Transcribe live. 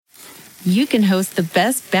you can host the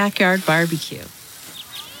best backyard barbecue.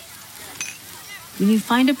 When you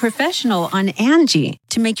find a professional on Angie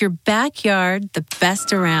to make your backyard the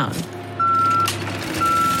best around.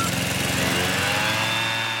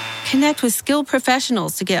 Connect with skilled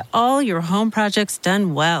professionals to get all your home projects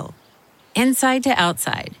done well. Inside to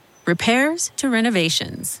outside, repairs to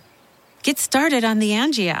renovations. Get started on the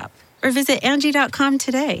Angie app or visit Angie.com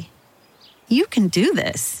today. You can do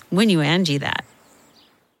this when you Angie that.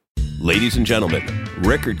 Ladies and gentlemen,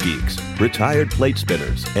 record geeks, retired plate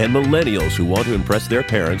spinners, and millennials who want to impress their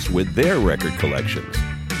parents with their record collections.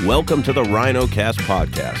 Welcome to the RhinoCast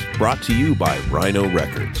podcast, brought to you by Rhino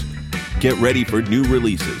Records. Get ready for new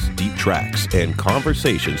releases, deep tracks, and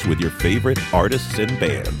conversations with your favorite artists and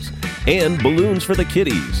bands, and balloons for the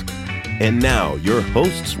kiddies. And now, your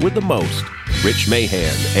hosts with the most, Rich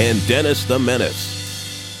Mahan and Dennis the Menace.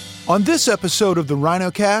 On this episode of the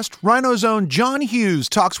RhinoCast, Rhino's own John Hughes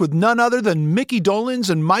talks with none other than Micky Dolenz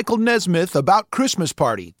and Michael Nesmith about Christmas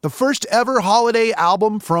Party, the first ever holiday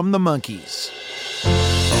album from the Monkees.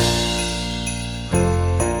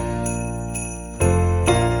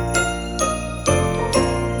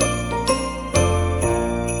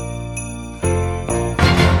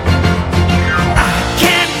 I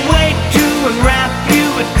can't wait to unwrap you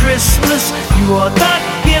at Christmas. You are the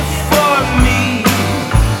gift for me.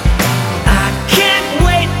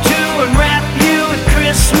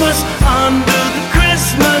 Christmas under the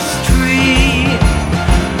Christmas tree.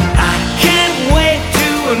 I can't wait to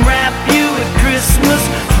unwrap you at Christmas.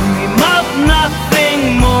 Dream of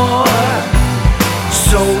nothing more.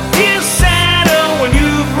 So dear Santa, when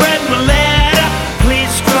you've read my letter,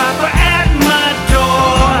 please drop her at my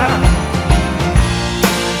door.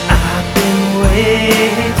 I've been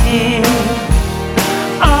waiting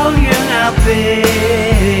all year now,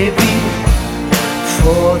 baby,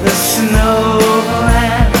 for the snow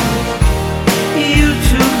and you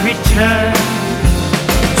to return.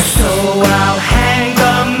 So I'll hang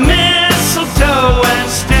the mistletoe and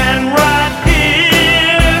stand right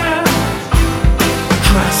here.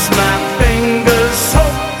 Cross my fingers,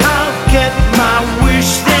 hope I'll get my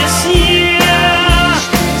wish this year.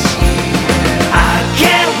 I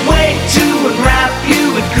can't wait to unwrap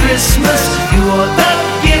you at Christmas. You're the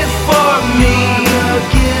gift for me.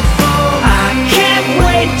 I can't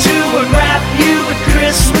wait to unwrap you at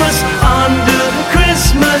Christmas under the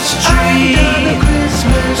Christmas tree.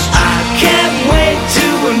 I can't wait to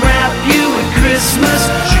unwrap you at Christmas.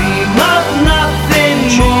 Dream of nothing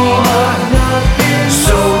more.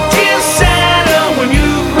 So dear Santa, when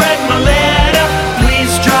you've read my letter,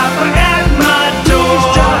 please drop her at my door.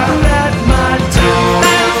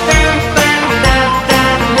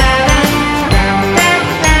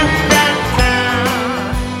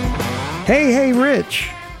 Hey, Rich.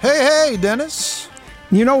 Hey, Dennis.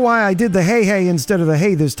 You know why I did the hey instead of the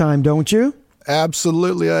hey this time, don't you?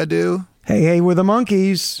 Absolutely I do. Hey, we're the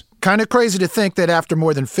Monkees. Kind of crazy to think that after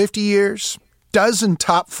more than 50 years, dozen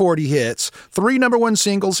top 40 hits, 3 number one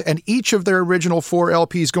singles, and each of their original 4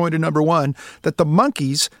 LPs going to number 1, that the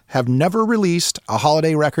Monkees have never released a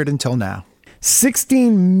holiday record until now.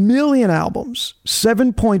 16 million albums,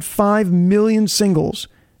 7.5 million singles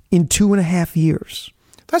in 2.5 years.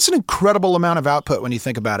 That's an incredible amount of output when you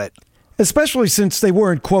think about it. Especially since they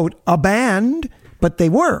weren't, quote, a band, but they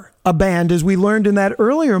were a band, as we learned in that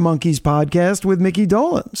earlier Monkees podcast with Micky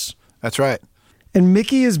Dolenz. That's right. And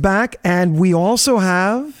Micky is back, and we also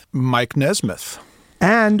have Mike Nesmith.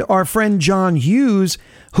 And our friend John Hughes,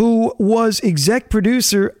 who was exec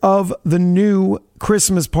producer of the new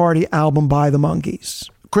Christmas Party album by the Monkees.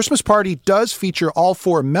 Christmas Party does feature all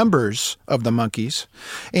 4 members of the Monkees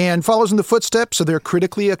and follows in the footsteps of their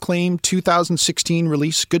critically acclaimed 2016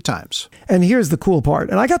 release, Good Times. And here's the cool part.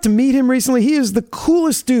 And I got to meet him recently. He is the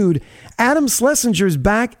coolest dude. Adam Schlesinger's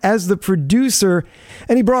back as the producer,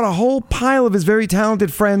 and he brought a whole pile of his very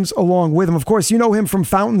talented friends along with him. Of course, you know him from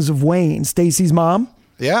Fountains of Wayne, Stacy's mom.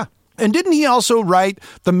 Yeah. And didn't he also write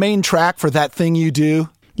the main track for That Thing You Do?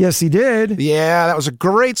 Yes, he did. Yeah, that was a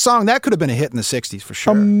great song. That could have been a hit in the 60s for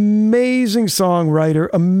sure. Amazing songwriter,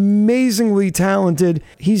 amazingly talented.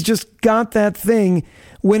 He's just got that thing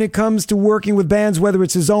when it comes to working with bands, whether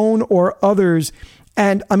it's his own or others.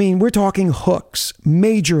 And I mean, we're talking hooks,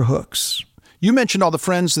 major hooks. You mentioned all the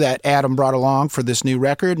friends that Adam brought along for this new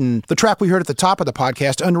record, and the track we heard at the top of the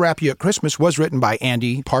podcast, Unwrap You at Christmas, was written by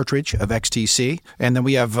Andy Partridge of XTC. And then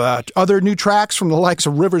we have other new tracks from the likes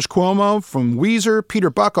of Rivers Cuomo, from Weezer,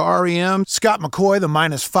 Peter Buck of REM, Scott McCoy, the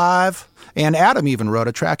 -5, and Adam even wrote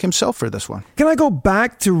a track himself for this one. Can I go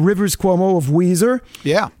back to Rivers Cuomo of Weezer?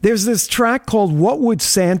 Yeah. There's this track called What Would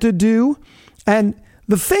Santa Do? And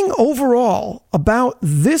The thing overall about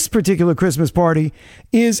this particular Christmas party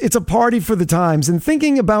is it's a party for the times, and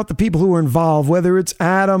thinking about the people who are involved, whether it's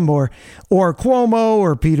Adam or Cuomo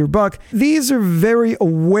or Peter Buck, these are very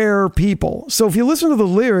aware people. So if you listen to the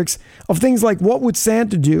lyrics of things like What Would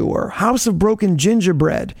Santa Do or House of Broken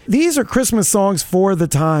Gingerbread, these are Christmas songs for the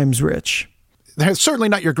times, Rich. They're certainly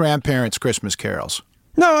not your grandparents' Christmas carols.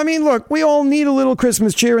 No, I mean, look, we all need a little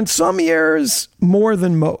Christmas cheer, and some years more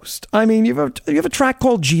than most. I mean, you have a track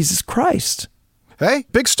called Jesus Christ. Hey,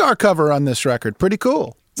 big star cover on this record. Pretty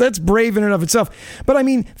cool. That's brave in and of itself. But I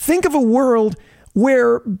mean, think of a world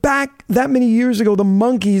where back that many years ago, the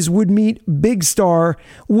Monkees would meet Big Star,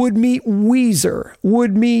 would meet Weezer,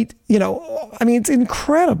 would meet, I mean, it's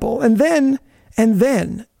incredible. And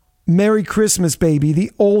then, Merry Christmas, Baby,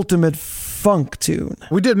 the ultimate funk tune.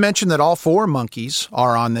 We did mention that all four Monkees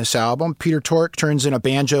are on this album. Peter Tork turns in a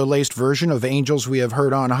banjo-laced version of Angels We Have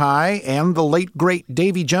Heard on High, and the late, great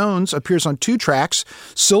Davy Jones appears on 2 tracks,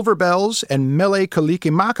 Silver Bells and Mele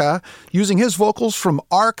Kalikimaka, using his vocals from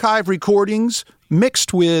archive recordings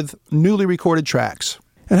mixed with newly recorded tracks.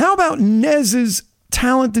 And how about Nez's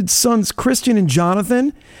talented sons, Christian and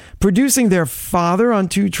Jonathan, producing their father on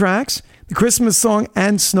 2 tracks, the Christmas song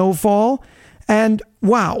and Snowfall? And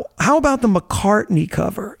wow, how about the McCartney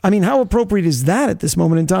cover? I mean, how appropriate is that at this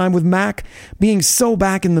moment in time with Mac being so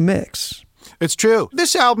back in the mix? It's true.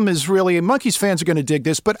 This album is really, Monkees fans are going to dig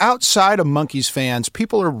this, but outside of Monkees fans,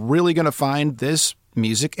 people are really going to find this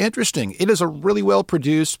music interesting. It is a really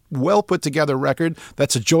well-produced, well-put-together record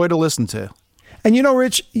that's a joy to listen to. And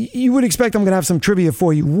Rich, you would expect I'm going to have some trivia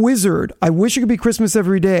for you. Wizard, I Wish It Could Be Christmas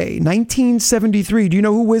Every Day, 1973. Do you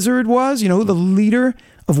know who Wizard was? You know who the leader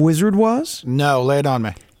of Wizard was? No, lay it on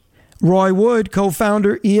me. Roy Wood,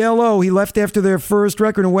 co-founder ELO. He left after their first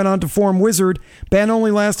record and went on to form Wizard. Band only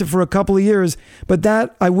lasted for a couple of years, but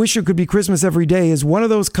that I Wish It Could Be Christmas Every Day is one of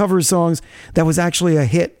those cover songs that was actually a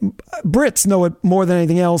hit. Brits know it more than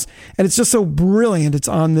anything else, and it's just so brilliant it's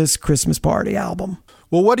on this Christmas party album.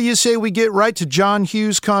 Well, what do you say we get right to John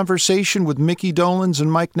Hughes' conversation with Micky Dolenz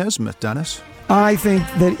and Mike Nesmith, Dennis? I think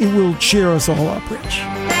that it will cheer us all up, Rich.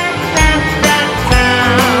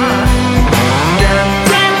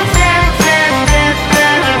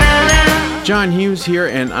 John Hughes here,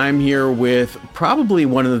 and I'm here with probably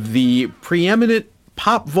one of the preeminent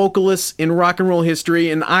pop vocalists in rock and roll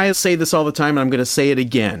history, and I say this all the time, and I'm going to say it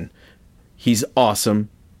again. He's awesome,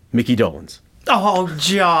 Micky Dolenz. Oh,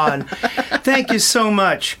 John, thank you so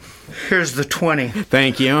much. Here's the 20.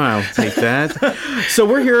 Thank you. I'll take that. So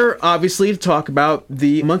we're here, obviously, to talk about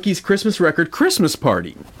the Monkees Christmas record, Christmas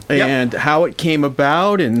Party, and how it came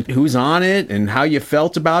about and who's on it and how you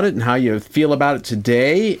felt about it and how you feel about it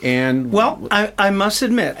today. And well, I must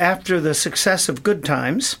admit, after the success of Good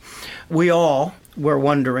Times, we all were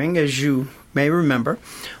wondering, as you may remember,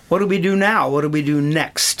 what do we do now? What do we do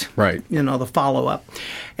next? Right. The follow-up.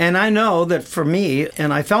 And I know that for me,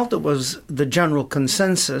 and I felt it was the general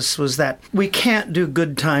consensus, was that we can't do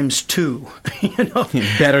Good Times 2.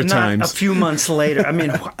 Better not times. A few months later. I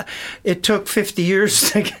mean, it took 50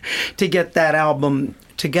 years to get that album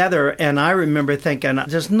together, and I remember thinking,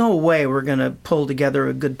 there's no way we're going to pull together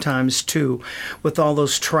a Good Times 2 with all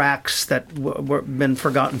those tracks that were been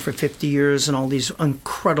forgotten for 50 years and all these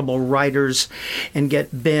incredible writers, and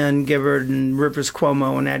get Ben Gibbard and Rivers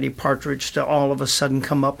Cuomo and Eddie Partridge to all of a sudden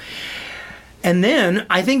come up. And then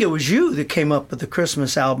I think it was you that came up with the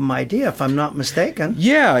Christmas album idea, if I'm not mistaken.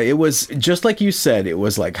 Yeah, it was just like you said. It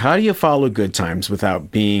was like, how do you follow Good Times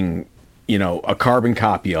without being, a carbon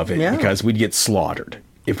copy of it? Yeah. Because we'd get slaughtered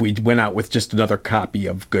if we went out with just another copy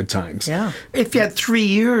of Good Times. Yeah. If you had 3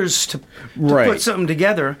 years to put something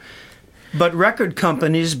together, but record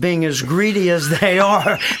companies, being as greedy as they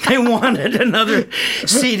are, they wanted another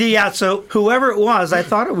CD out. So whoever it was, I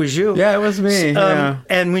thought it was you. Yeah, it was me.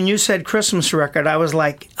 And when you said Christmas record, I was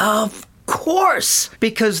like, of course,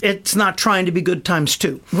 because it's not trying to be Good Times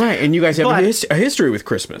 2. Right, and you guys have a history with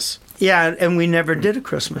Christmas. Yeah, and we never did a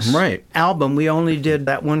Christmas album. We only did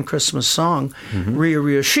that one Christmas song, Rhea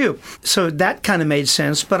Rhea Shoo. So that kind of made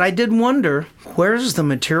sense. But I did wonder, where's the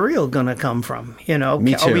material going to come from?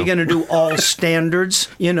 Me too. Are we going to do all standards,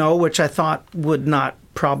 which I thought would not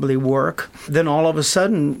probably work. Then all of a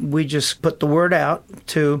sudden, we just put the word out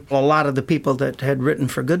to a lot of the people that had written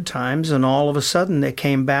for Good Times, and all of a sudden they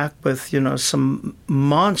came back with, some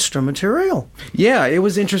monster material. Yeah, it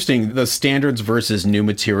was interesting, the standards versus new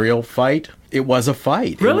material fight. It was a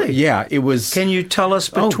fight. Really? Yeah, it was. Can you tell us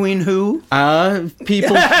between who?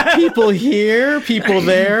 People here, people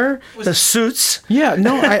there. The suits? Yeah,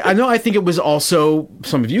 no, I know. I think it was also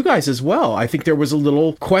some of you guys as well. I think there was a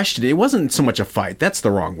little question. It wasn't so much a fight. That's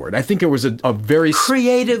the wrong word. I think there was a very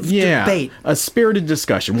creative debate. A spirited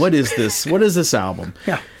discussion. What is this? What is this album?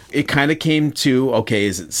 Yeah. It kind of came to, okay,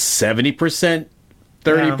 is it 70%?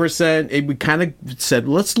 30%. We kind of said,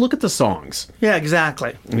 let's look at the songs. Yeah,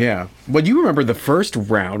 exactly. Yeah. Well, you remember the first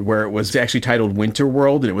round where it was actually titled Winter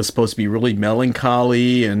World, and it was supposed to be really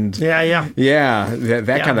melancholy and... Yeah. Yeah,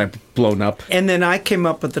 that kind of blown up. And then I came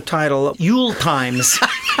up with the title Yule Times,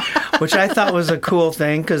 which I thought was a cool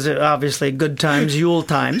thing because obviously good times, Yule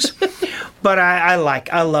times. But I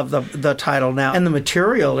love the title now. And the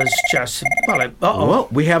material is just... Well,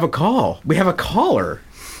 we have a call. We have a caller.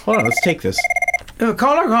 Hold on, let's take this. A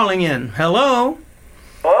caller calling in. Hello.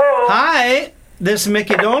 Hello. Hi. This is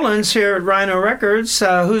Micky Dolenz here at Rhino Records.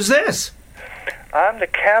 Who's this? I'm the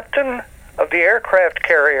captain of the aircraft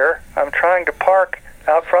carrier. I'm trying to park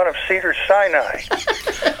out front of Cedars-Sinai.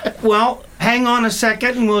 Well, hang on a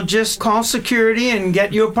second and we'll just call security and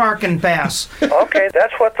get you a parking pass. Okay,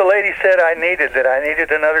 that's what the lady said I needed, that I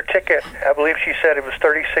needed another ticket. I believe she said it was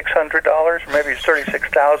 $3,600, or maybe it's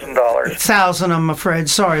 $36,000. 1,000, I'm afraid.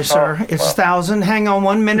 Sorry, sir. It's 1,000. Hang on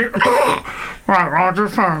 1 minute. Right, Roger.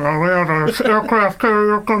 We have an aircraft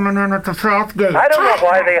carrier coming in at the south gate. I don't know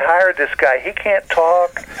why they hired this guy. He can't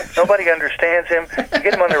talk. Nobody understands him. You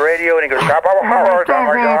get him on the radio and he goes...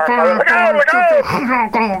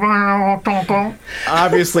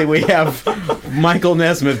 Obviously, we have Michael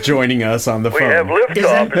Nesmith joining us on the phone. We have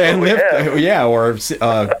liftoff. Yeah, or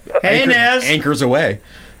Hey, Nez. Anchors away.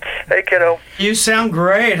 Hey, kiddo. You sound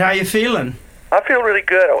great. How you feeling? I feel really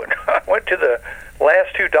good. I went to the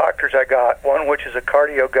last two doctors I got, one which is a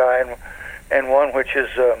cardio guy and one which is,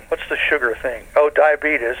 what's the sugar thing? Oh,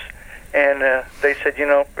 diabetes. And they said,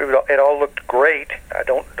 it all looked great. I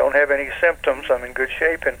don't have any symptoms. I'm in good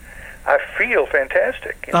shape, and I feel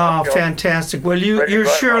fantastic. Fantastic. Well, you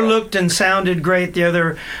sure looked and sounded great the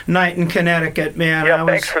other night in Connecticut, man. Yeah,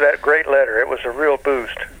 thanks for that great letter. It was a real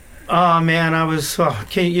boost. Oh, man, I was...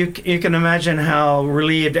 you can imagine how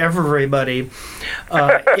relieved everybody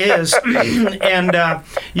is. And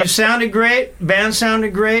you sounded great. Band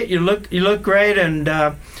sounded great. You look great. And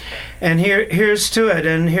here's to it.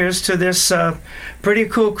 And here's to this pretty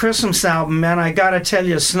cool Christmas album, man. I got to tell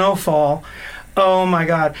you, Snowfall... Oh, my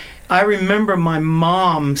God. I remember my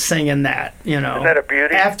mom singing that, Isn't that a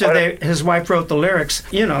beauty? After his wife wrote the lyrics.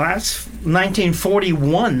 That's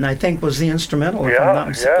 1941, I think, was the instrumental, if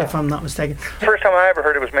I'm not mistaken. First time I ever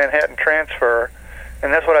heard it was Manhattan Transfer,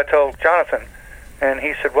 and that's what I told Jonathan. And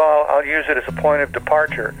he said, well, I'll use it as a point of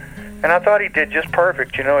departure. And I thought he did just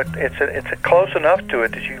perfect. It's close enough to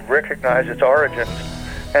it that you recognize its origins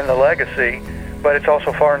and the legacy, but it's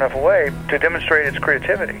also far enough away to demonstrate its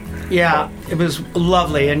creativity. Yeah, it was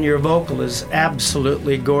lovely, and your vocal is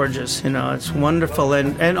absolutely gorgeous. It's wonderful,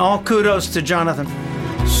 and all kudos to Jonathan.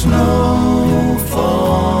 Snowfall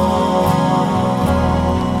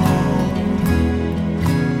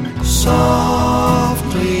softly,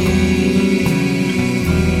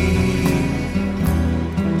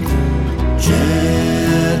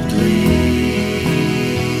 gently,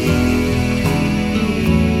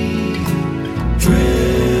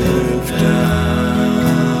 drift down.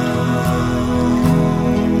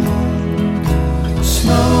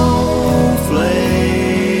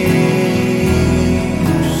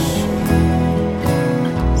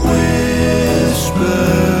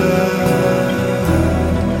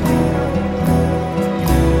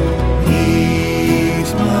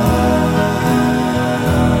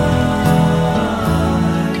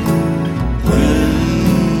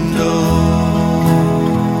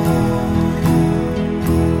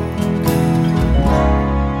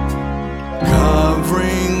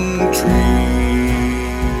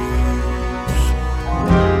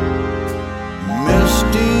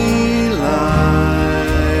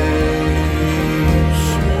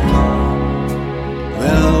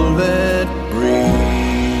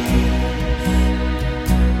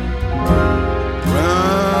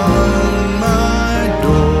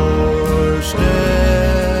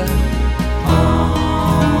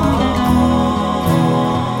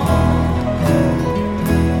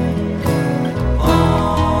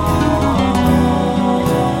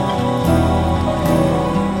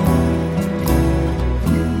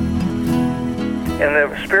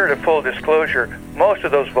 Full disclosure, most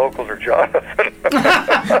of those vocals are Jonathan.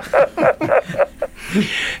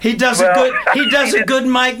 He does a good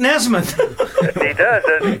Mike Nesmith. He does.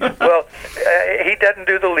 Well, he doesn't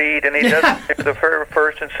do the lead, and he doesn't do the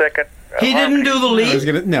first and second He didn't do the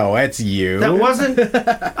lead? No, it's you. That wasn't...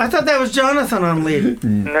 I thought that was Jonathan on lead.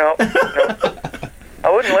 No. I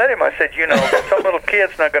wouldn't let him. I said, some little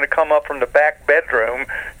kid's not going to come up from the back bedroom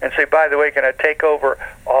and say, by the way, can I take over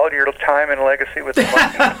all your time and legacy with the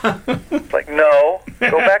Monkees? It's like, no.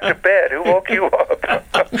 Go back to bed. Who woke you up?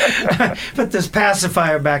 Put this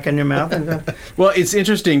pacifier back in your mouth. Well, it's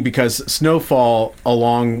interesting because Snowfall,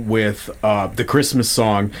 along with the Christmas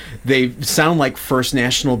song, they sound like First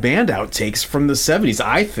National Band outtakes from the 70s,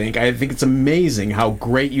 I think. I think it's amazing how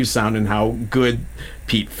great you sound and how good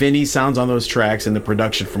Pete Finney sounds on those tracks and the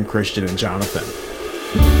production from Christian and Jonathan.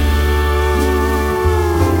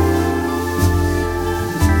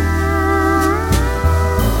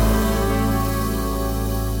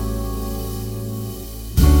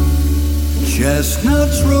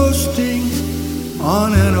 Chestnuts roasting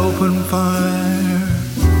on an open fire,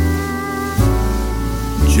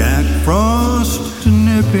 Jack Frost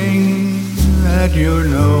nipping at your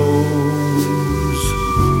nose,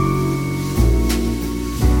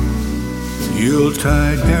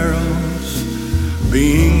 Yuletide carols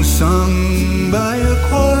being sung by a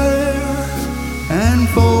choir, and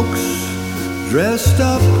folks dressed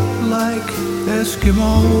up like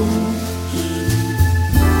Eskimos.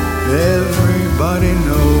 Everybody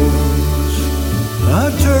knows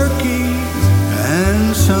a turkey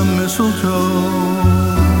and some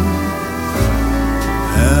mistletoe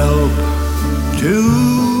help to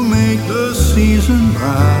make the season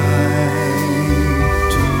bright.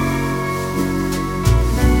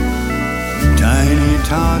 Tiny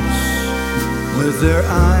tots with their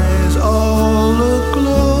eyes all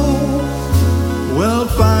aglow will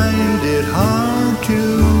find it hard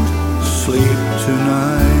to sleep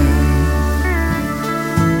tonight.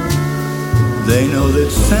 They know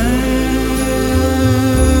that Santa's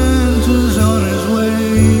on his way.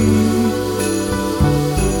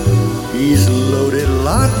 He's loaded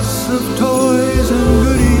lots of toys and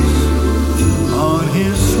goodies on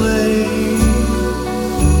his sleigh.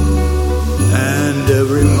 And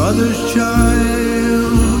every mother's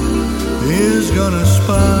child is gonna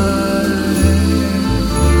spy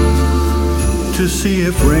to see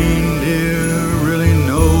if reindeer really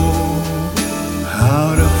know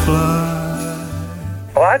how to fly.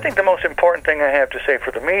 Well, I think the most important thing I have to say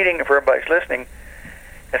for the meeting, if everybody's listening,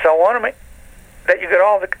 is I want to make that you get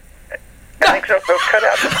all the things cut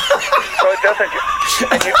out so it doesn't.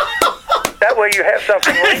 That way you have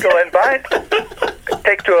something legal and bind.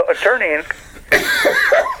 Take to an attorney and.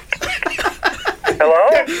 Hello?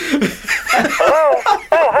 Hello?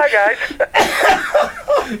 Oh, hi, guys.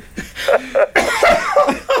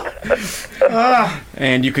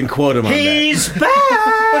 And you can quote him on He's that. back!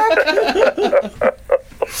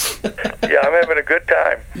 Yeah, I'm having a good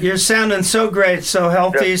time. You're sounding so great, so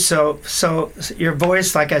healthy, so your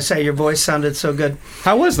voice, like I say, your voice sounded so good.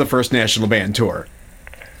 How was the First National Band tour?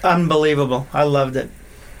 Unbelievable. I loved it.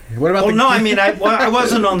 What about I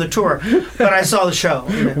wasn't on the tour, but I saw the show.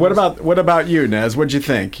 What about you, Nez? What'd you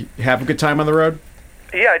think? Have a good time on the road?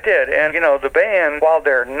 Yeah, I did. And, the band, while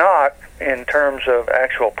they're not, in terms of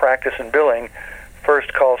actual practice and billing,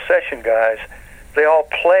 first call session guys, they all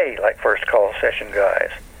play like first call session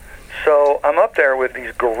guys. So I'm up there with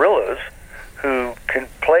these gorillas who can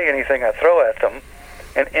play anything I throw at them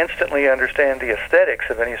and instantly understand the aesthetics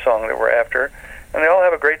of any song that we're after. And they all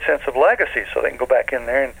have a great sense of legacy, so they can go back in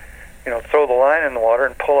there and, throw the line in the water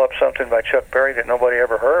and pull up something by Chuck Berry that nobody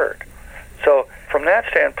ever heard. So from that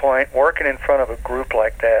standpoint, working in front of a group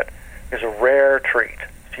like that is a rare treat.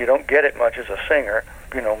 You don't get it much as a singer.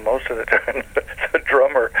 Most of the time, the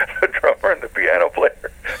drummer and the piano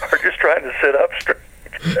player are just trying to sit up straight.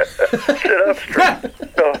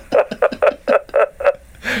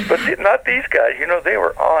 But not these guys. They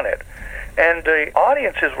were on it. And the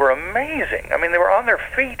audiences were amazing. I mean, they were on their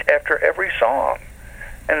feet after every song.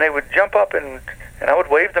 And they would jump up and I would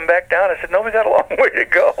wave them back down. I said, no, we got a long way to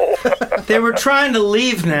go. They were trying to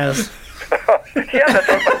leave, Nez. Yeah,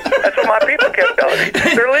 that's what my people kept telling me.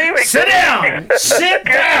 They're leaving. Sit down. Sit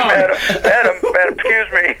down. Madam, excuse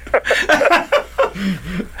me.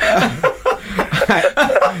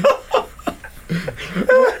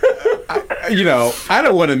 I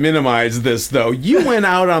don't want to minimize this, though. You went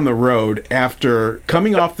out on the road after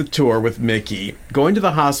coming off the tour with Micky, going to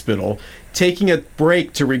the hospital, taking a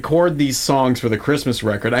break to record these songs for the Christmas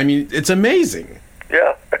record. I mean, it's amazing.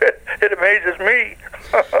 Yeah, it amazes me.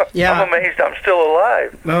 Yeah. I'm amazed I'm still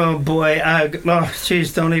alive. Oh, boy.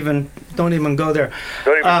 Jeez, don't even... don't even go there.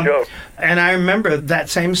 Don't even joke. And I remember that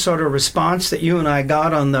same sort of response that you and I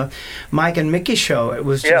got on the Mike and Mickey show. It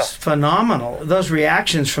was just phenomenal. Those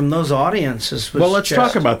reactions from those audiences was Well, let's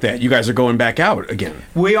talk about that. You guys are going back out again.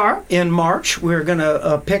 We are. In March, we're going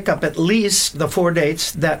to pick up at least the 4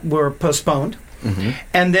 dates that were postponed. Mm-hmm.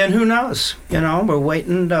 And then who knows? We're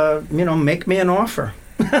waiting to, make me an offer.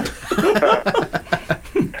 A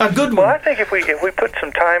good one. Well, I think if we put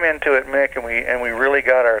some time into it, Mick, and we really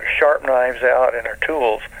got our sharp knives out and our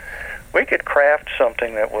tools, we could craft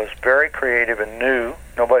something that was very creative and new.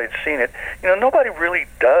 Nobody'd seen it. Nobody really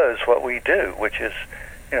does what we do, which is,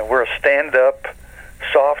 we're a stand-up,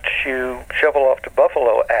 soft shoe, shovel off to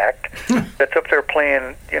Buffalo act that's up there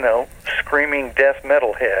playing, screaming death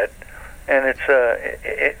metal head, and it's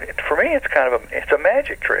for me, it's kind of a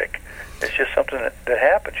magic trick. It's just something that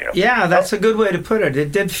happens, Yeah, that's a good way to put it.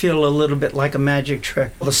 It did feel a little bit like a magic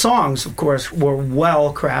trick. The songs, of course, were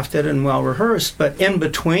well crafted and well rehearsed, but in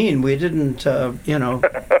between, we didn't, we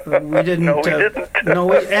didn't. No, we didn't.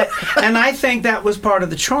 And I think that was part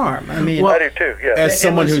of the charm. I mean, I do too. Yeah. As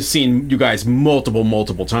someone who's seen you guys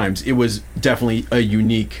multiple times, it was definitely a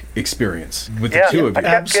unique experience with the two of you. I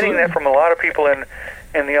kept getting that from a lot of people in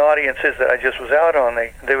the audiences that I just was out on.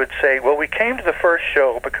 They would say, well, we came to the first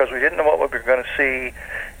show because we didn't know what we were going to see,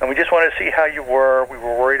 and we just wanted to see how you were. We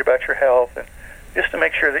were worried about your health, and just to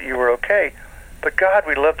make sure that you were okay. But God,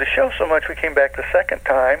 we loved the show so much we came back the second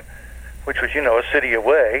time, which was, a city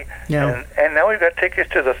away. Yeah. And now we've got tickets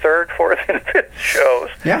to the third, fourth, and fifth shows.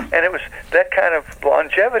 Yeah. And it was that kind of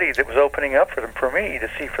longevity that was opening up for me to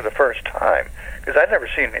see for the first time, because I'd never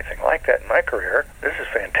seen anything like that in my career. This is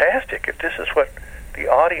fantastic. If this is what the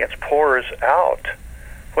audience pours out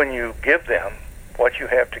when you give them what you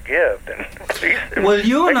have to give, then please. Well,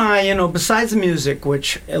 you and I, besides the music,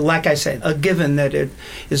 which, like I said, a given that it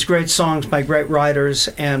is great songs by great writers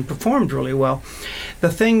and performed really well, the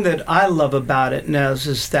thing that I love about it, Nez,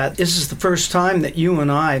 is that this is the first time that you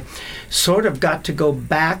and I sort of got to go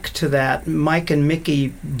back to that Mike and Mickey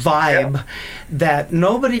vibe that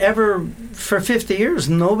nobody ever, for 50 years,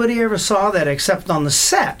 nobody ever saw that except on the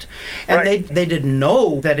set. And they didn't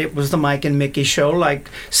know that it was the Mike and Mickey show, like,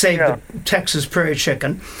 say, the Texas Prairie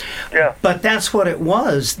Chicken. Yeah. But that's what it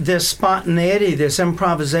was, this spontaneity, this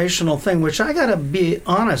improvisational thing, which I got to be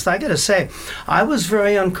honest, I got to say, I was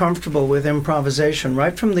very uncomfortable with improvisation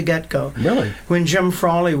right from the get-go. Really? When Jim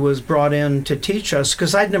Frawley was brought in to teach us,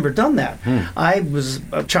 because I'd never done that. I was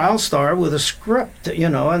a child star with a script,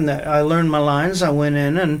 and I learned my lines, I went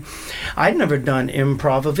in, and I'd never done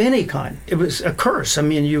improv of any kind. It was a curse. I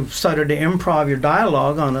mean, you started to improv your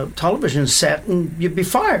dialogue on a television set, and you'd be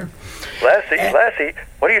fired. Lassie,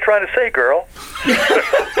 what are you trying to say, girl?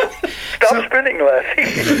 Stop spinning, Lassie.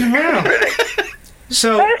 Yeah. Spinning.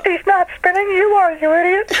 So Lassie's not spinning, you are, you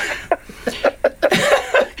idiot.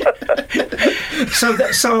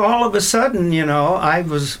 So all of a sudden, I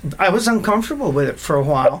was uncomfortable with it for a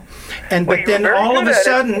while, but then all of a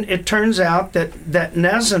sudden it turns out that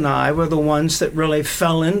Nez and I were the ones that really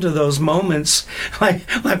fell into those moments, like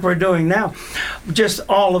we're doing now, just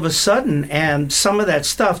all of a sudden. And some of that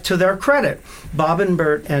stuff, to their credit, Bob and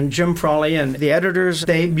Bert and Jim Frawley and the editors,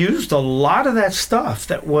 they used a lot of that stuff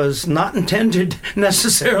that was not intended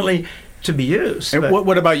necessarily to be used. And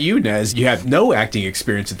what about you, Nez? You had no acting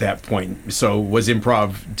experience at that point. So was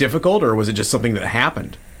improv difficult, or was it just something that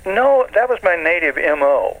happened? No, that was my native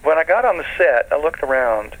M.O. When I got on the set, I looked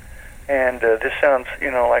around, and this sounds,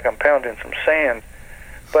 like I'm pounding some sand,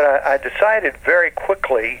 but I decided very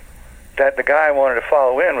quickly that the guy I wanted to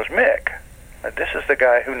follow in was Mick. This is the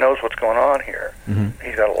guy who knows what's going on here. Mm-hmm.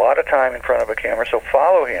 He's got a lot of time in front of a camera, so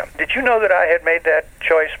follow him. Did you know that I had made that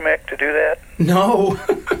choice, Mick, to do that? No.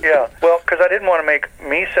 Yeah, well, because I didn't want to make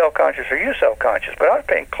me self-conscious or you self-conscious, but I was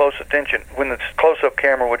paying close attention. When the close-up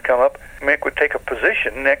camera would come up, Mick would take a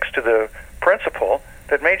position next to the principal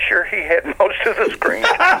that made sure he had most of the screen.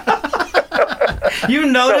 You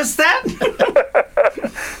noticed that?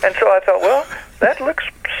 And so I thought, well, that looks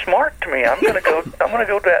smart to me. I'm going to go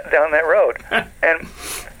down that road. And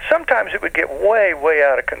sometimes it would get way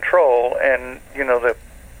out of control, and the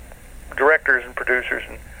directors and producers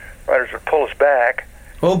and writers would pull us back.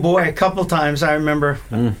 Oh boy, a couple times I remember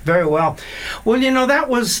very well. Well, that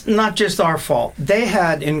was not just our fault. They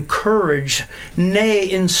had encouraged, nay,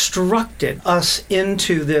 instructed us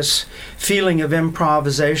into this feeling of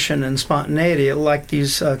improvisation and spontaneity, like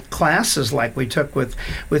these classes like we took with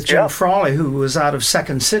Jim Frawley, who was out of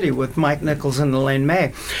Second City with Mike Nichols and Elaine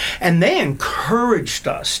May. And they encouraged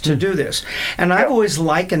us to do this. And I've always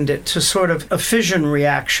likened it to sort of a fission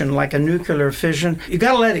reaction, like a nuclear fission. You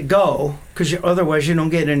got to let it go, because otherwise you don't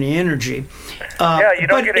get any energy. You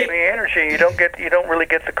don't get any energy. You don't really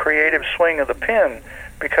get the creative swing of the pen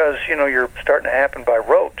because you're starting to happen by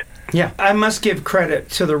rote. Yeah, I must give credit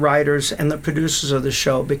to the writers and the producers of the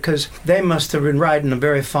show because they must have been riding a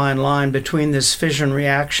very fine line between this fission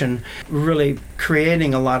reaction really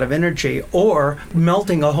creating a lot of energy or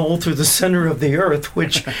melting a hole through the center of the earth,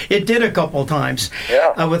 which it did a couple times.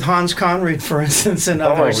 Yeah. With Hans Conried, for instance, and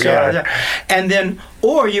others. Yeah. And then,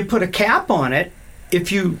 or you put a cap on it.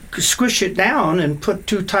 If you squish it down and put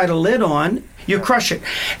too tight a lid on, you crush it.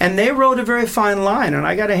 And they wrote a very fine line, and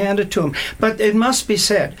I got to hand it to them. But it must be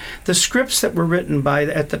said, the scripts that were written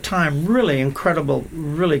at the time, really incredible,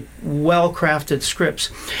 really well-crafted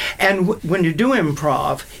scripts. And when you do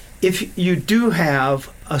improv, if you do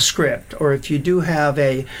have a script or if you do have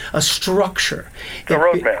a structure. A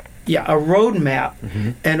roadmap. Yeah, a roadmap,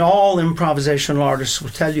 and all improvisational artists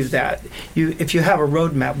will tell you that. If you have a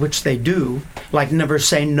roadmap, which they do, like never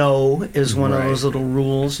say no is one of those little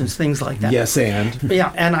rules and things like that. Yes, and.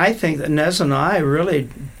 Yeah, and I think that Nez and I really,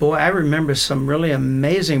 I remember some really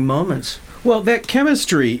amazing moments. Well, that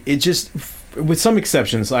chemistry, it just, with some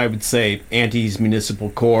exceptions, I would say Auntie's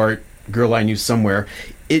Municipal Court, Girl I Knew Somewhere,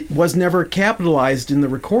 it was never capitalized in the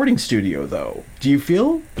recording studio, though. Do you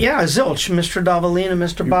feel? Yeah, Zilch, Mr. Davalina,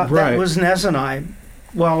 Mr. Bob, that was Nez and I.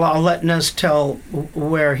 Well, I'll let Nez tell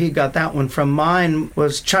where he got that one from. Mine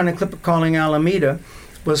was China Clipper Calling Alameda,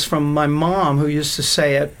 was from my mom, who used to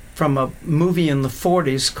say it from a movie in the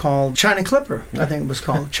 40s called China Clipper, I think it was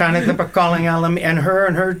called. China Clipper Calling Alameda. And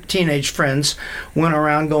her teenage friends went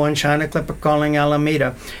around going China Clipper Calling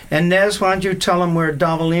Alameda. And Nez, why don't you tell them where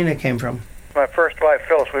Davalina came from? My first wife,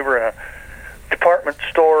 Phyllis, we were in a department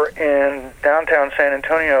store in downtown San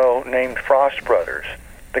Antonio named Frost Brothers.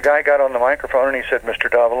 The guy got on the microphone and he said,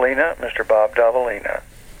 Mr. Davalina, Mr. Bob Davalina.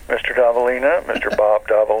 Mr. Davalina, Mr. Bob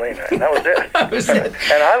Davalina. And that was it.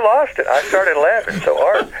 And I lost it. I started laughing so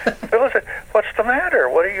hard. Phyllis said, what's the matter?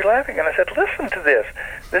 What are you laughing? And I said, listen to this.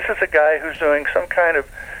 This is a guy who's doing some kind of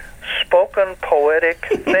spoken poetic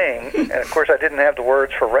thing. And, of course, I didn't have the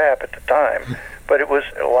words for rap at the time. But it was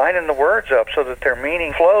lining the words up so that their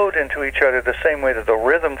meaning flowed into each other the same way that the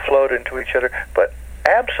rhythm flowed into each other, but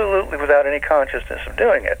absolutely without any consciousness of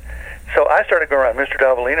doing it. So I started going around, Mr.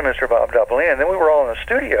 Davalina, Mr. Bob Davalina, and then we were all in the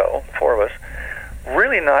studio, four of us,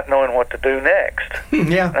 really not knowing what to do next.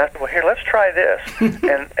 Yeah. And I said, well, here, let's try this.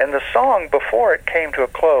 and the song, before it came to a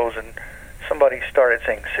close, and somebody started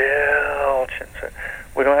saying, Zilch, and said,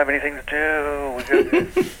 we don't have anything to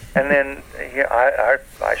do. And then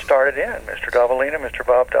I started in, Mr. Davalina, Mr.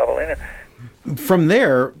 Bob Davalina. From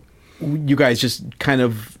there, you guys just kind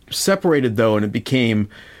of separated, though, and it became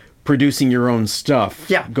producing your own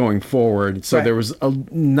stuff going forward. So there was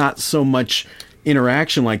not so much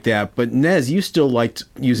interaction like that. But Nez, you still liked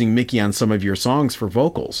using Micky on some of your songs for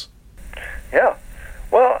vocals. Yeah.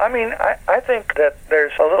 Well, I mean, I think that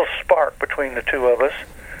there's a little spark between the two of us.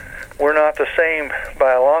 We're not the same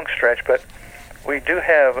by a long stretch, but we do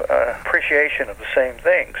have an appreciation of the same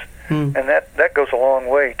things. And that goes a long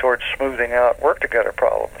way towards smoothing out work together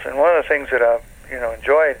problems. And one of the things that I've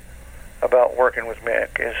enjoyed about working with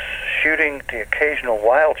Mick is shooting the occasional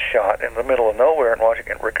wild shot in the middle of nowhere and watching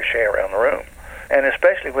it ricochet around the room. And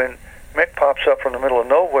especially when Mick pops up from the middle of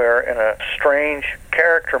nowhere in a strange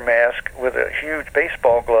character mask with a huge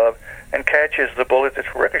baseball glove and catches the bullet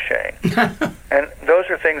that's ricocheting. And those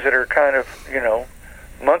are things that are kind of,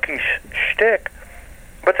 monkey shtick,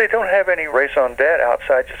 but they don't have any raison d'etre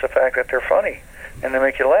outside just the fact that they're funny and they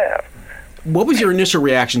make you laugh. What was your initial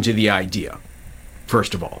reaction to the idea,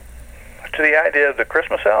 first of all? To the idea of the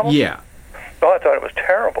Christmas album? Yeah. Oh, I thought it was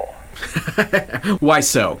terrible. Why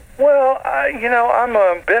so? Well, I'm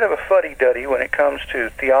a bit of a fuddy-duddy when it comes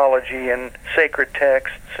to theology and sacred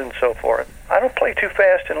texts and so forth. I don't play too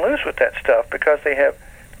fast and loose with that stuff because they have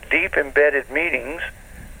deep embedded meanings.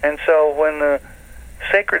 And so when the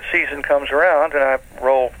sacred season comes around, and I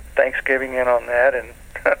roll Thanksgiving in on that, and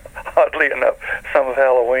oddly enough, some of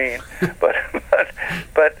Halloween, but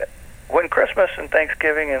when Christmas and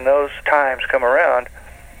Thanksgiving and those times come around,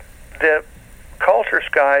 the culture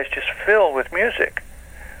skies just fill with music.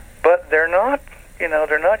 But they're not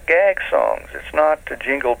gag songs. It's not the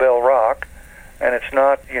Jingle Bell Rock, and it's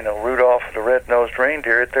not, Rudolph the Red-Nosed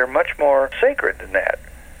Reindeer. They're much more sacred than that.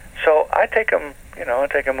 So I take them,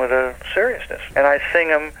 with a seriousness, and I sing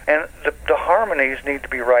them, and the harmonies need to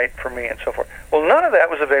be right for me and so forth. Well, none of that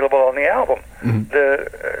was available on the album. Mm-hmm.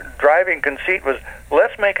 The driving conceit was,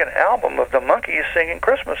 let's make an album of the Monkees singing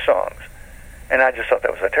Christmas songs. And I just thought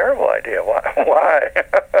that was a terrible idea. Why?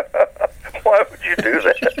 Why would you do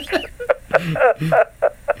that?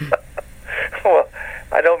 Well,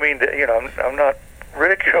 I I don't mean to, I'm not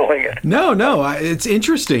ridiculing it. No, it's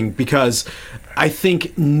interesting because I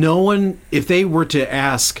think no one, if they were to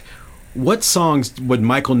ask what songs would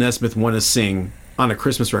Michael Nesmith want to sing on a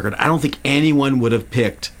Christmas record, I don't think anyone would have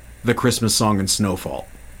picked the Christmas song in Snowfall.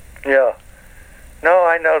 Yeah. No,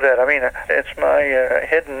 I know that. I mean, it's my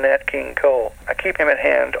hidden Nat King Cole. I keep him at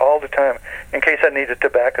hand all the time in case I need a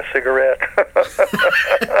tobacco cigarette.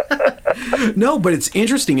 No, but it's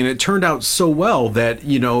interesting, and it turned out so well that,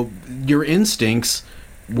 your instincts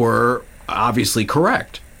were obviously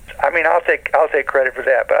correct. I mean, I'll take credit for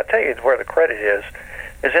that, but I'll tell you where the credit is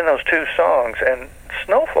in those two songs, and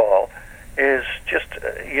Snowfall is just,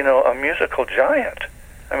 a musical giant.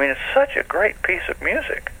 I mean, it's such a great piece of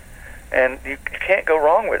music, and you can't go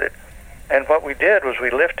wrong with it. And what we did was we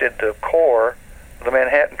lifted the core, the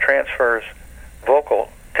Manhattan Transfer's vocal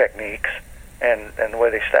techniques, and the way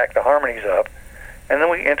they stack the harmonies up, and then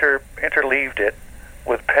we interleaved it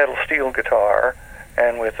with pedal steel guitar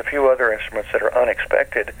and with a few other instruments that are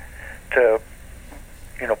unexpected to,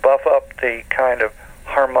 buff up the kind of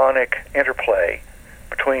harmonic interplay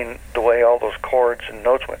between the way all those chords and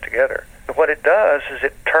notes went together. But what it does is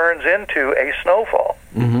it turns into a snowfall.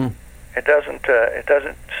 Mm-hmm. It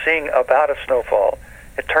doesn't sing about a snowfall.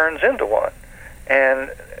 It turns into one,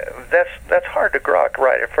 and that's hard to grok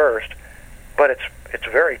right at first, but it's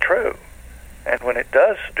very true. And when it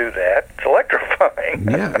does do that, it's electrifying.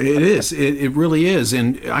 Yeah, it is. It really is.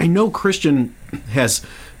 And I know Christian has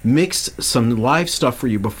mixed some live stuff for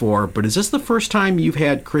you before, but is this the first time you've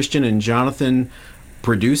had Christian and Jonathan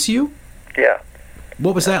produce you? Yeah.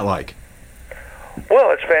 What was that like?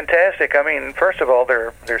 Well, it's fantastic. I mean, first of all,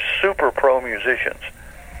 they're super pro musicians.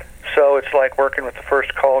 So it's like working with the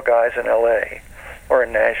First Call guys in L.A. or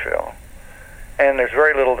in Nashville. And there's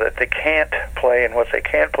very little that they can't play, and what they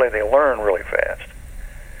can't play, they learn really fast.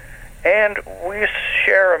 And we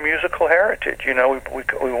share a musical heritage. We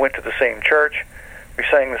went to the same church. We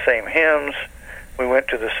sang the same hymns. We went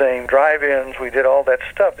to the same drive-ins. We did all that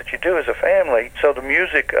stuff that you do as a family. So the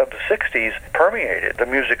music of the 60s permeated the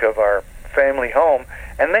music of our family home,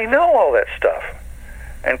 and they know all that stuff.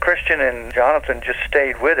 And Christian and Jonathan just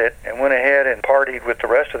stayed with it and went ahead and partied with the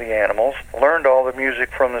rest of the Animals, learned all the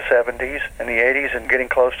music from the 70s and the 80s and getting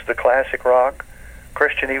close to the classic rock.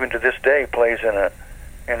 Christian, even to this day, plays in a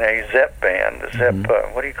Zepp band. The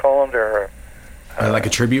Zepp, what do you call them? They're like a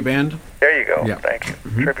tribute band? There you go. Yeah. Thank you.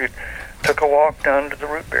 Mm-hmm. Tribute. Took a walk down to the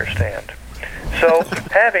root beer stand. So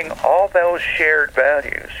having all those shared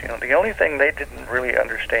values, the only thing they didn't really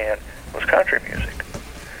understand was country music.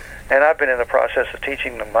 And I've been in the process of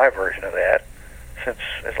teaching them my version of that since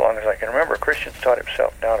as long as I can remember. Christian's taught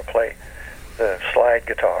himself now to play the slide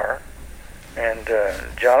guitar, and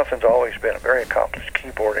Jonathan's always been a very accomplished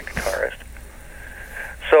keyboard and guitarist.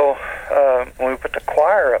 So when we put the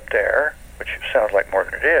choir up there, which sounds like more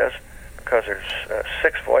than it is, because there's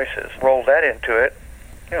 6 voices, roll that into it,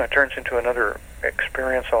 it turns into another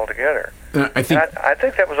experience altogether. I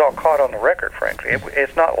think that was all caught on the record, frankly.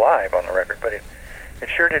 It's not live on the record, but it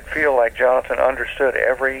sure did feel like Jonathan understood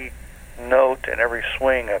every note and every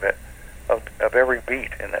swing of it, of every beat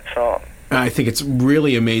in that song. I think it's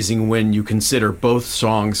really amazing when you consider both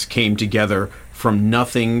songs came together from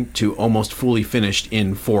nothing to almost fully finished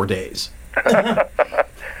in 4 days.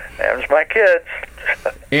 Them's my kids.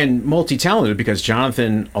 And multi-talented, because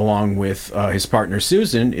Jonathan, along with his partner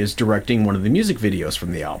Susan, is directing one of the music videos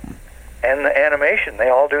from the album. And the animation, they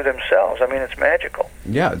all do themselves. I mean, it's magical.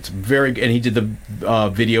 Yeah, it's very... And he did the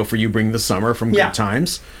video for You Bring the Summer from Good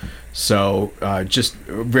Times. So, just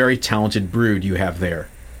a very talented brood you have there.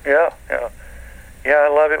 Yeah, I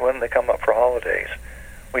love it when they come up for holidays.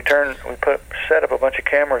 We set up a bunch of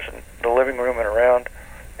cameras in the living room and around,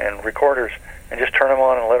 and recorders, and just turn them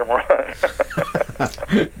on and let them run.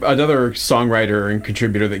 Another songwriter and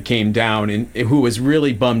contributor that came down and who was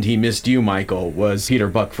really bummed he missed you, Michael, was Peter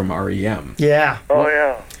Buck from REM. Yeah. Oh,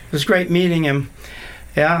 yeah. It was great meeting him.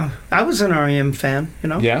 Yeah, I was an REM fan,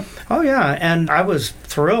 Yeah? Oh, yeah, and I was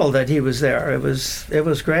thrilled that he was there. It was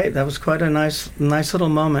great. That was quite a nice little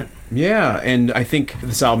moment. Yeah, and I think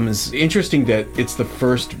this album is interesting that it's the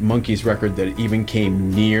first Monkees record that even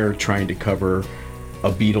came near trying to cover a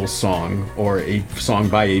Beatles song or a song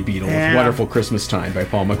by a Beatle, Wonderful Christmas Time by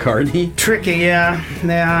Paul McCartney. Tricky, yeah.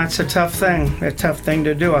 Yeah, it's a tough thing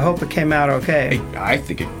to do. I hope it came out okay. I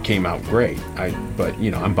think it came out great, but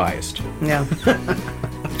I'm biased. Yeah.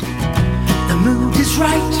 The mood is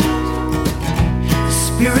right, the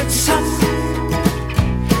spirit's up,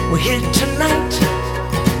 we're here tonight,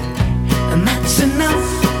 and that's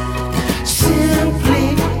enough.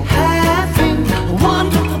 Simply having a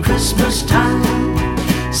wonderful Christmas time.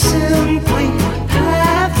 Simply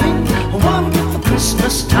having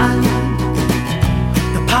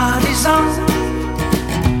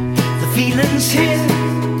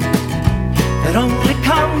that only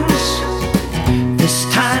comes this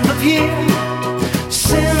time of year.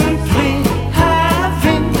 Simply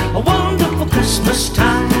having a wonderful Christmas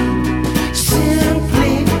time.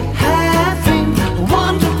 Simply having a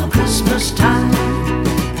wonderful Christmas time.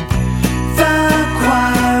 The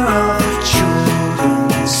choir of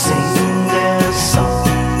children sing their song.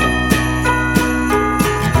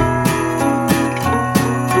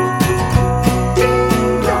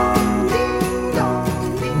 Ding dong, ding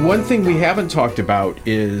dong. One thing we haven't talked about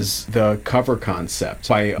is the cover concept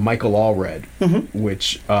by Michael Allred,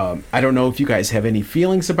 which I don't know if you guys have any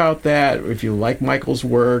feelings about that, or if you like Michael's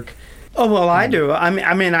work. Oh, well, I do. I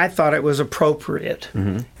mean, I thought it was appropriate.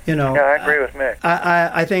 You know, Yeah, I agree with Mick.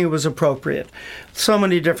 I think it was appropriate. So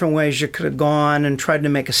many different ways you could have gone and tried to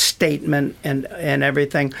make a statement and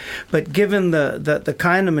everything. But given the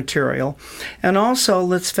kind of material, and also,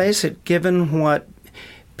 let's face it, given what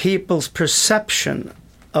people's perception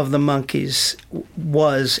of the Monkees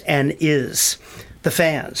was and is, the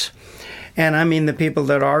fans. And I mean the people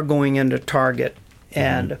that are going into Target.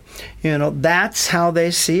 And, you know, that's how they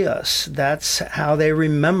see us. That's how they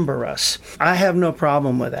remember us. I have no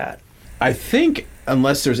problem with that. I think,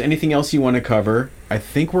 unless there's anything else you want to cover, I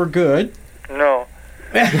think we're good. No.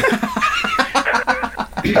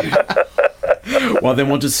 Well, then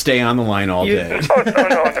we'll just stay on the line all day. No.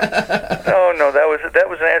 That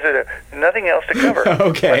was an answer to nothing else to cover.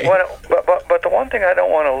 Okay. But the one thing I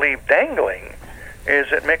don't want to leave dangling is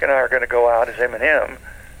that Mick and I are going to go out as M&M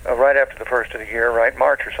right after the first of the year, right?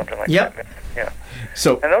 March or something like that. Yeah.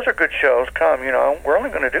 So, And those are good shows. Come, you know, we're only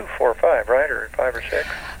going to do 4 or 5, right? Or 5 or 6.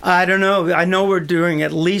 I don't know. I know we're doing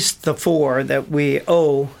at least the 4 that we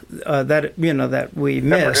owe, that we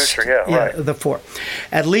missed. Producer, yeah, right. The 4,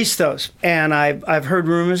 at least those. And I've heard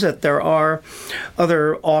rumors that there are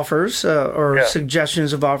other offers or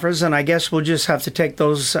suggestions of offers, and I guess we'll just have to take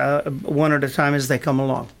those one at a time as they come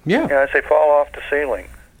along. yeah. Yeah, I say fall off the ceiling.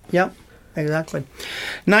 Yep. Exactly.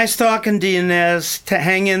 Nice talking to you, Nez. To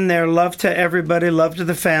hang in there. Love to everybody. Love to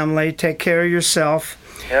the family. Take care of yourself.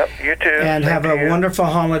 Yep, you too. And Same have to a you. wonderful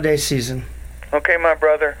holiday season. Okay, my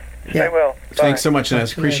brother. Stay Yeah. well. Bye. Thanks so much,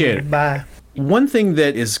 Ness. Appreciate it. Bye. One thing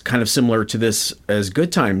that is kind of similar to this as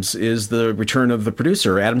Good Times is the return of the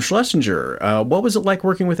producer, Adam Schlesinger. What was it like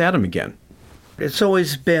working with Adam again? It's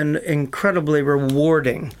always been incredibly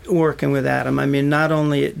rewarding working with Adam. I mean, not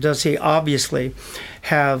only does he obviously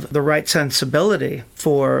have the right sensibility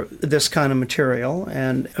for this kind of material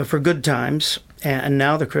and for Good Times and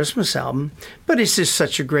now the Christmas album, but he's just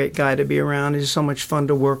such a great guy to be around. He's so much fun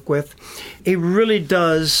to work with. He really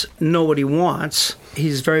does know what he wants.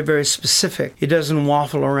 He's very, very specific. He doesn't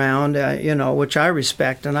waffle around, which I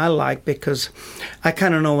respect and I like, because I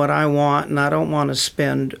kind of know what I want, and I don't want to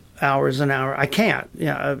spend hours and hours. I can't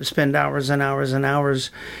spend hours and hours and hours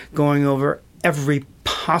going over every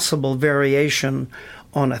possible variation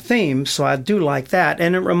on a theme, so I do like that.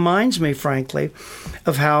 And it reminds me, frankly,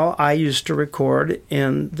 of how I used to record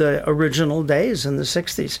in the original days in the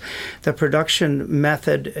 60s. The production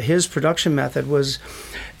method, his production method was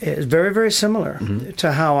very, very similar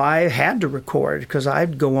to how I had to record, because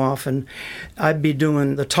I'd go off and I'd be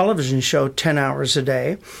doing the television show 10 hours a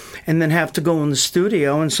day and then have to go in the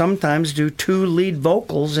studio and sometimes do 2 lead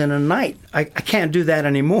vocals in a night. I can't do that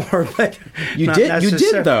anymore. But You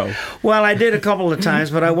did, though. Well, I did a couple of times,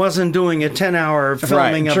 but I wasn't doing a 10-hour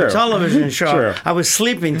filming of a television show. Sure. I was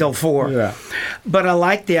sleeping till 4. Yeah. But I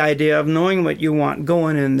like the idea of knowing what you want,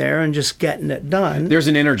 going in there and just getting it done. There's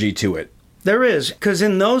an energy to it. There is, because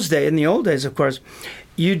in the old days, of course,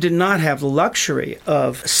 you did not have the luxury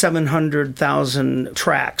of 700,000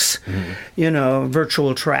 tracks,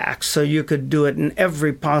 virtual tracks. So you could do it in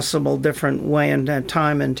every possible different way and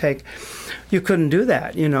time and take. You couldn't do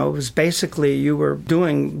that. It was basically you were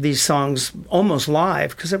doing these songs almost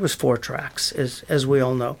live, because it was 4 tracks, as we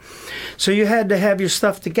all know. So you had to have your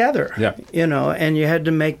stuff together, and you had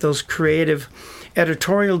to make those creative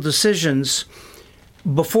editorial decisions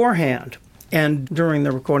beforehand and during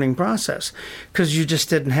the recording process, because you just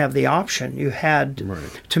didn't have the option. You had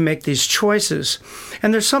to make these choices.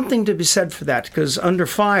 And there's something to be said for that, because under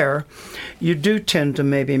fire, you do tend to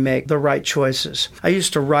maybe make the right choices. I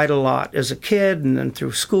used to write a lot as a kid and then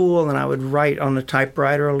through school, and I would write on a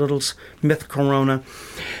typewriter, a little Smith Corona,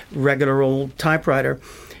 regular old typewriter.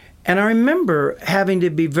 And I remember having to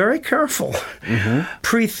be very careful,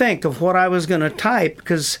 pre-think of what I was going to type,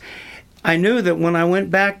 because I knew that when I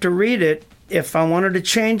went back to read it, if I wanted to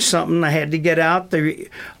change something, I had to get out the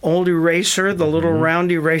old eraser, the little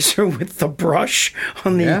round eraser with the brush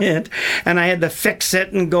on the end, and I had to fix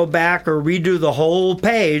it and go back or redo the whole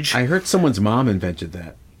page. I heard someone's mom invented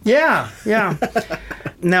that. Yeah.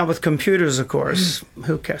 Now with computers, of course,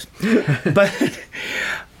 who cares?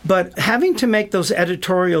 But having to make those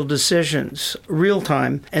editorial decisions real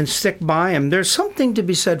time and stick by them, there's something to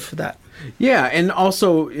be said for that. Yeah, and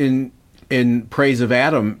also in praise of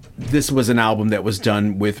Adam, this was an album that was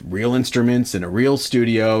done with real instruments in a real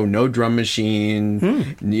studio, no drum machine,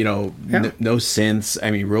 no synths, I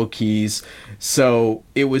mean, real keys. So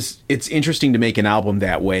it's interesting to make an album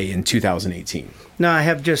that way in 2018. No, I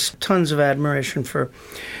have just tons of admiration for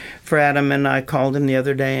Adam, and I called him the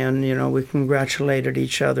other day, and, we congratulated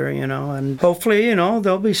each other, and hopefully,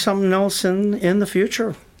 there'll be something else in the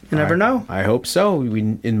future. You never know. I hope so.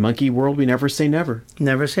 In Monkey World, we never say never.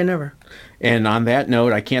 Never say never. And on that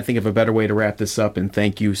note, I can't think of a better way to wrap this up, and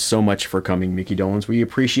thank you so much for coming, Micky Dolenz. We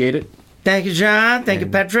appreciate it. Thank you, John. Thank you,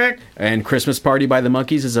 Patrick. And Christmas Party by the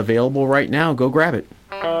Monkees is available right now. Go grab it.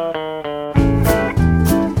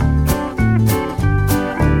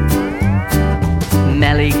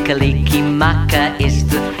 Melikaliki-maka is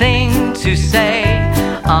the thing to say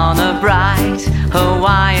on a bright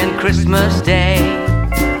Hawaiian Christmas day.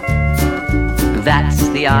 That's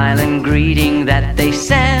the island greeting that they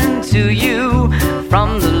send to you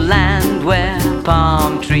from the land where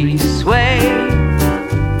palm trees sway.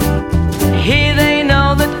 Here they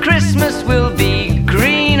know that Christmas will be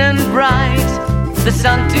green and bright, the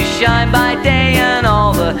sun to shine by day and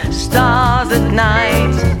all the stars at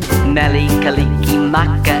night.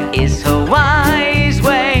 Melikaliki-maka is Hawaii's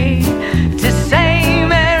way to say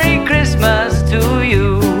Merry Christmas to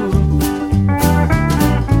you.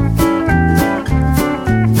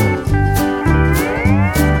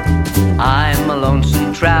 I'm a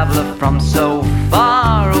lonesome traveler from so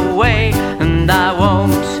far away, and I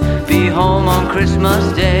won't be home on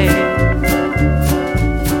Christmas Day.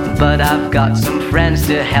 But I've got some friends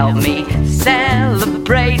to help me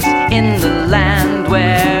celebrate in the land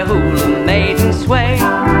where hula maidens sway.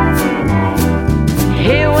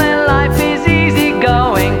 Here where life is easy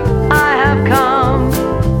going, I have come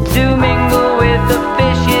to mingle with the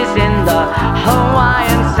fishes in the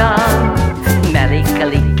Hawaiian sun.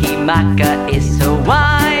 Melikaliki-maka is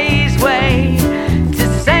Hawaii's way to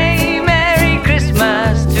say Merry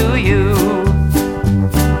Christmas to you.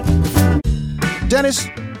 Dennis,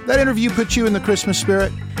 that interview put you in the Christmas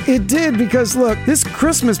spirit? It did, because look, this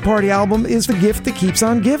Christmas Party album is the gift that keeps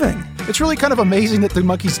on giving. It's really kind of amazing that the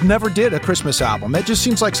Monkees never did a Christmas album. It just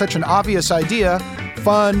seems like such an obvious idea.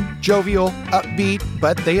 Fun, jovial, upbeat,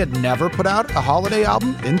 but they had never put out a holiday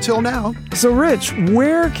album until now. So, Rich,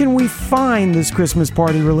 where can we find this Christmas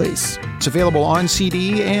Party release? It's available on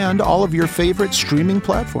CD and all of your favorite streaming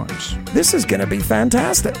platforms. This is going to be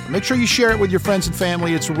fantastic. Make sure you share it with your friends and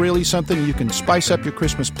family. It's really something you can spice up your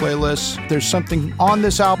Christmas playlist. There's something on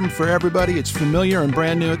this album for everybody. It's familiar and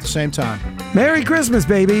brand new at the same time. Merry Christmas,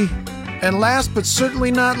 baby. And last but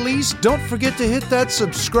certainly not least, don't forget to hit that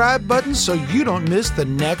subscribe button so you don't miss the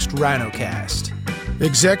next RhinoCast.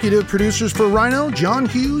 Executive producers for Rhino, John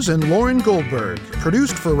Hughes and Lauren Goldberg.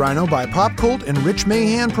 Produced for Rhino by Pop Cult and Rich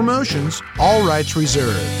Mahan Promotions. All rights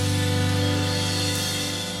reserved.